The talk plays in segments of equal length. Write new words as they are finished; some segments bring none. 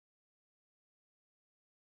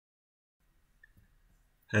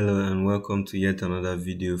Hello and welcome to yet another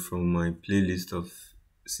video from my playlist of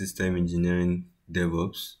system engineering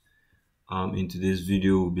DevOps. In today's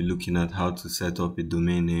video, we'll be looking at how to set up a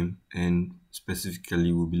domain name, and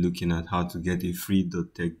specifically we'll be looking at how to get a free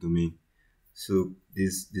 .tech domain. So the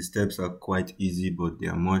steps are quite easy, but they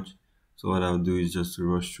are much. So what I'll do is just to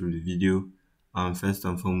rush through the video. First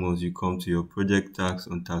and foremost, you come to your project tags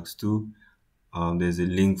on tags 2. There's a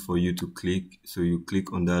link for you to click. So you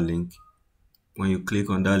click on that link. When you click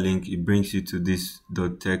on that link, it brings you to this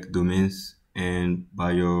 .tech domains, and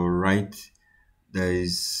by your right there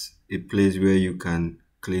is a place where you can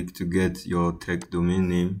click to get your tech domain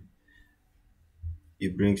name.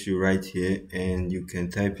 It brings you right here and you can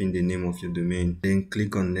type in the name of your domain, then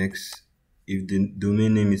click on next. If the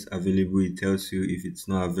domain name is available, it tells you. If it's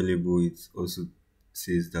not available, it also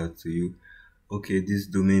says that to you. Okay, this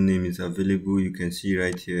domain name is available. You can see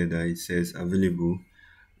right here that it says available.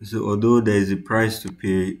 So although there is a price to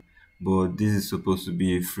pay, but this is supposed to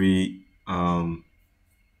be a free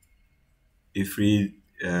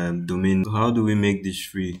domain. So how do we make this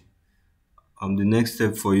free? The next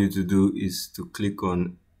step for you to do is to click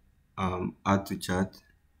on add to chat.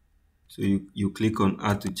 So you click on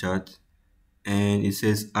add to chat and it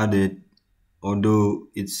says added, although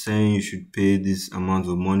it's saying you should pay this amount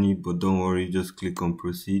of money, but don't worry, just click on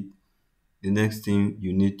proceed. The next thing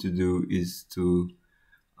you need to do is to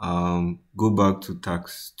go back to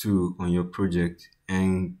tax 2 on your project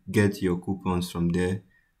and get your coupons from there.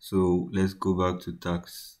 So let's go back to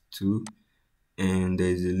tax 2, and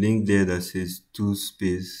there's a link there that says to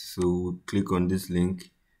space. So we'll click on this link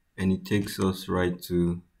and it takes us right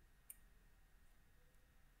to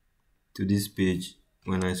this page.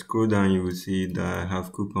 When I scroll down, you will see that I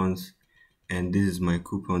have coupons, and this is my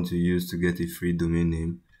coupon to use to get a free domain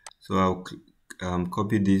name. So I'll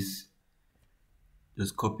copy this.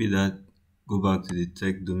 Just copy that, go back to the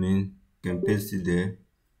tech domain, you can paste it there.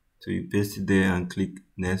 So you paste it there and click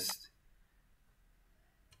next.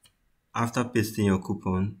 After pasting your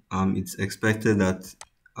coupon, it's expected that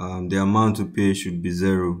the amount to pay should be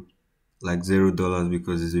zero, like $0,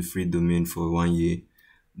 because it's a free domain for 1 year.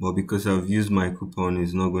 But because I've used my coupon,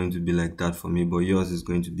 it's not going to be like that for me, but yours is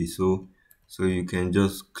going to be so you can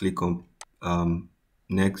just click on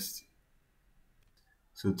next.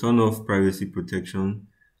 So turn off privacy protection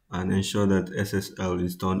and ensure that SSL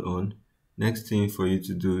is turned on. Next thing for you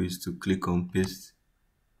to do is to click on paste.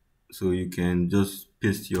 So you can just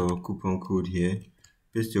paste your coupon code here.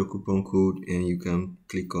 Paste your coupon code and you can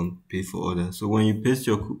click on pay for order. So when you paste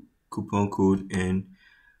your coupon code and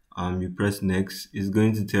you press next, it's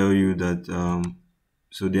going to tell you that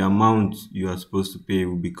so the amount you are supposed to pay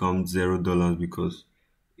will become $0 because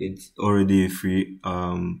it's already a free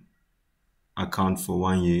account for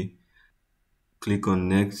 1 year. Click on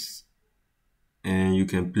next and you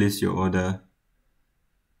can place your order.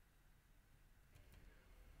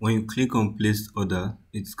 When you click on place order,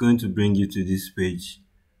 it's going to bring you to this page.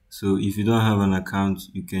 So if you don't have an account,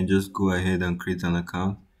 you can just go ahead and create an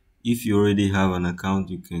account. If you already have an account,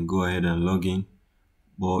 you can go ahead and log in.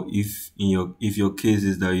 But if your case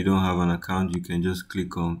is that you don't have an account, you can just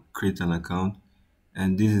click on create an account,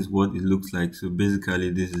 and this is what it looks like. So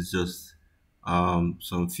basically this is just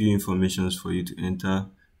some few informations for you to enter.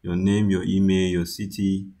 Your name, your email, your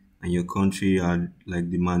city, and your country are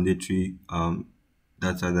like the mandatory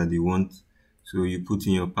data that they want. So you put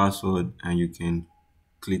in your password and you can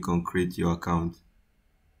click on create your account.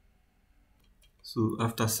 So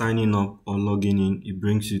after signing up or logging in, it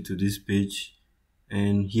brings you to this page,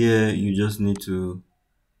 and here you just need to,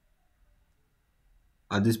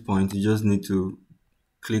 at this point, you just need to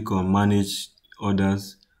click on manage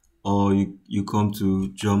orders, or you come to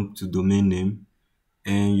jump to domain name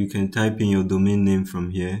and you can type in your domain name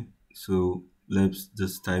from here. So let's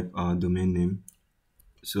just type our domain name.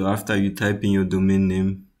 So after you type in your domain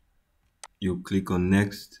name, you click on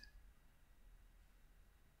next.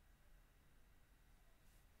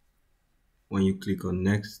 When you click on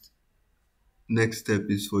next step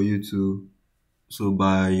is for you to, so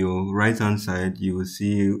by your right hand side you will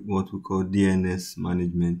see what we call DNS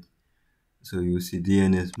management. So you will see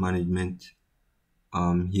DNS management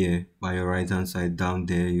here by your right hand side. Down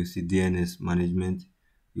there you see DNS management.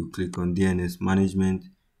 You click on DNS management,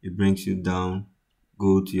 it brings you down.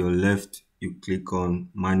 Go to your left, you click on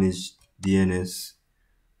manage DNS,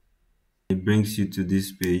 it brings you to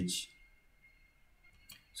this page.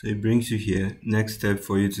 So it brings you here. Next step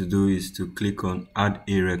for you to do is to click on add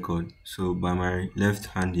a record. So by my left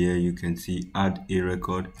hand here you can see add a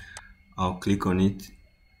record. I'll click on it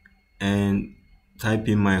and type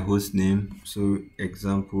in my host name. So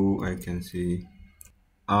example, I can say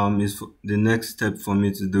is the next step for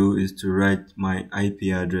me to do is to write my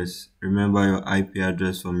IP address. Remember your IP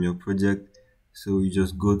address from your project. So you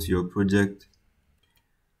just go to your project.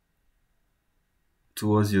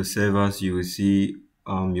 Towards your servers, you will see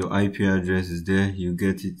your IP address is there. You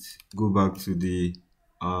get it. Go back to the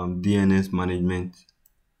DNS management.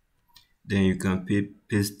 Then you can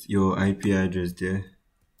paste your IP address there.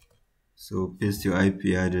 So paste your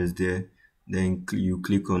IP address there. Then you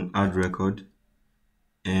click on add record,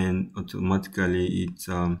 and automatically it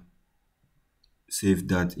save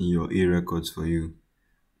that in your A records for you.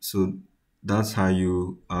 So that's how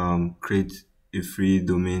you create a free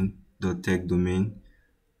domain, .tech domain.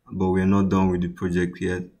 But we're not done with the project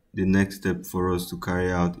yet. The next step for us to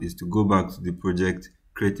carry out is to go back to the project,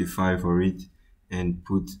 create a file for it, and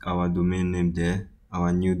put our domain name there,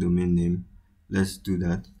 our new domain name. Let's do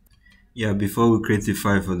that. Yeah, before we create a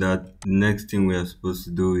file for that, the next thing we are supposed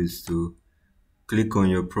to do is to click on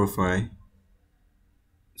your profile.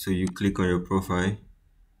 So you click on your profile,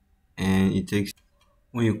 and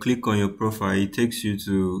when you click on your profile, it takes you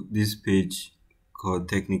to this page called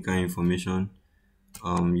technical information.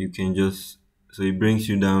 You can just, so it brings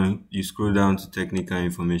you down, you scroll down to technical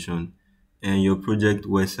information, and your project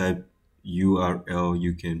website URL,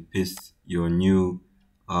 you can paste your new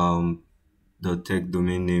 .tech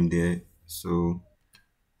domain name there. So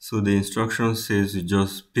the instruction says you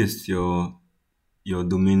just paste your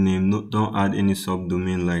domain name. No, don't add any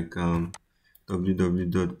subdomain like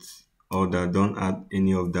www. All that. Don't add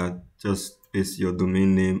any of that. Just paste your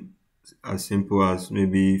domain name, as simple as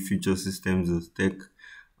maybe future systems tech.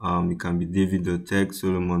 It can be David.tech,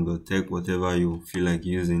 Solomon.tech, whatever you feel like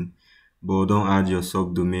using. But don't add your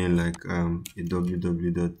subdomain like a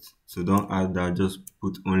www. So don't add that. Just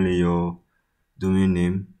put only your domain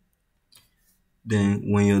name. Then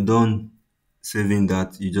when you're done saving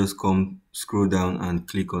that, you just scroll down and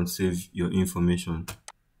click on save your information,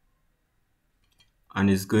 and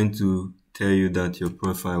it's going to tell you that your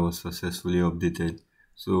profile was successfully updated.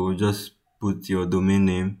 So just put your domain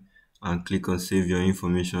name and click on save your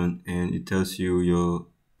information, and it tells you your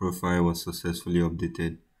profile was successfully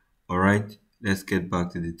updated. All right, let's get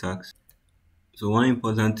back to the task. So one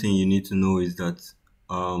important thing you need to know is that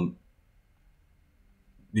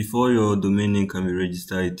before your domain name can be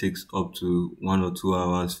registered, it takes up to 1 or 2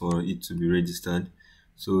 hours for it to be registered.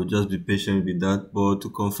 So just be patient with that. But to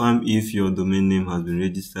confirm if your domain name has been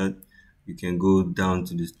registered, you can go down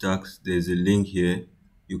to the stacks. There's a link here.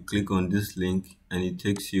 You click on this link and it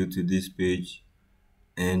takes you to this page,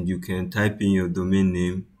 and you can type in your domain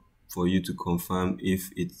name for you to confirm if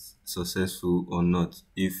it's successful or not,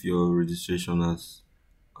 if your registration was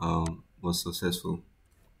successful.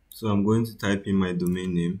 So I'm going to type in my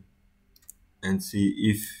domain name and see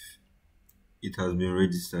if it has been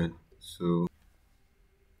registered. So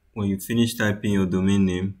when you finish typing your domain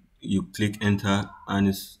name, you click enter, and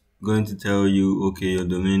it's going to tell you, okay, your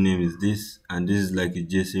domain name is this, and this is like a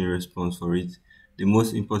JSON response for it. The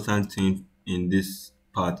most important thing in this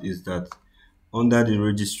part is that under the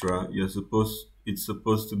registrar, it's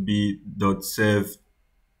supposed to be .serve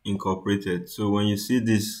incorporated. So when you see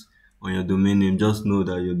this on your domain name, just know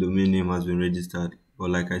that your domain name has been registered. But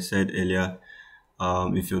like I said earlier,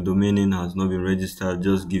 if your domain name has not been registered,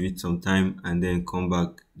 just give it some time and then come back,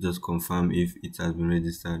 just confirm if it has been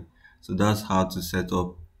registered. So that's how to set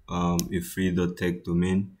up a free .tech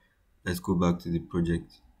domain. Let's go back to the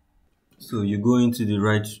project. So you go into the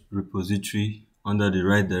right repository under the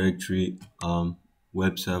right directory,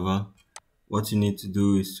 web server. What you need to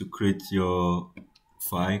do is to create your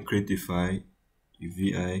file, create a file,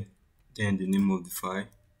 UVI, then the name of the file.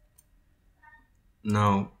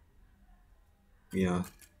 Now, yeah,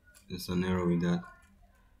 there's an error with that.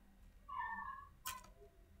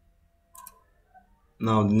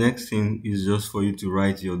 Now, the next thing is just for you to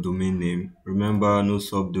write your domain name. Remember, no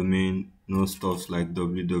subdomain, no stuff like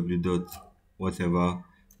www. whatever,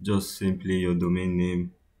 just simply your domain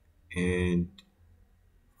name. And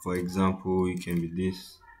for example, it can be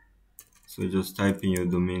this. So just type in your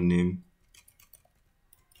domain name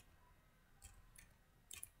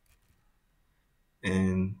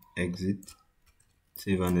and exit,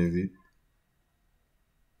 save and exit.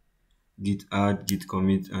 Git add, git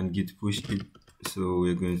commit, and git push it. So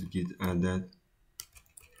we're going to git add that.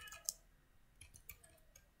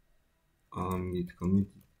 Git commit.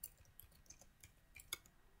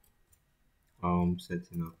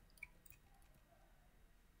 Setting up.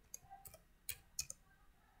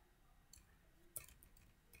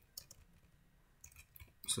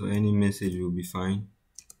 So any message will be fine,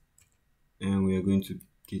 and we are going to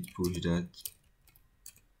git push that.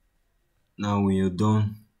 Now when you're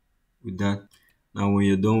done with that, Now when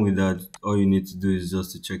you're done with that, all you need to do is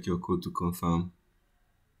just to check your code to confirm.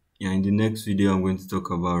 Yeah, in the next video I'm going to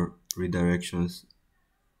talk about redirections.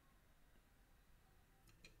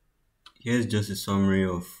 Here's just a summary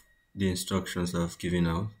of the instructions I've given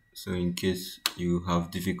out. So in case you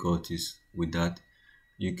have difficulties with that,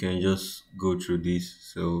 you can just go through this.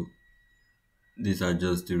 So these are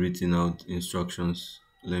just the written out instructions.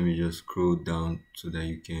 Let me just scroll down so that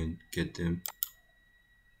you can get them.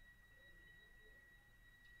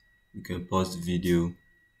 You can pause the video.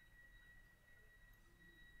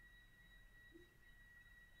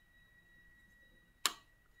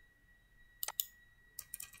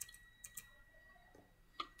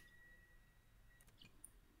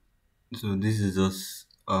 So this is just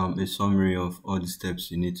a summary of all the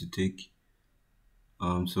steps you need to take.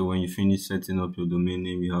 So when you finish setting up your domain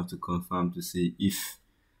name, you have to confirm to see if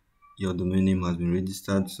your domain name has been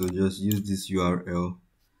registered. So just use this URL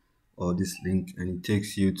or this link and it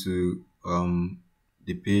takes you to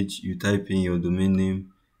the page. You type in your domain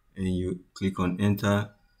name and you click on enter,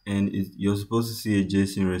 and you're supposed to see a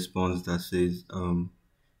JSON response that says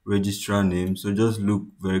registrar name. So just look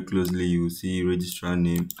very closely, you will see registrar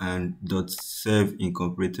name, and .serve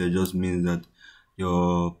incorporated just means that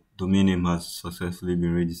your domain name has successfully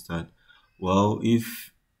been registered. Well,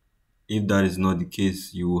 if that is not the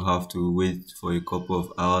case, you will have to wait for a couple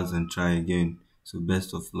of hours and try again. So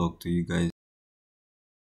best of luck to you guys.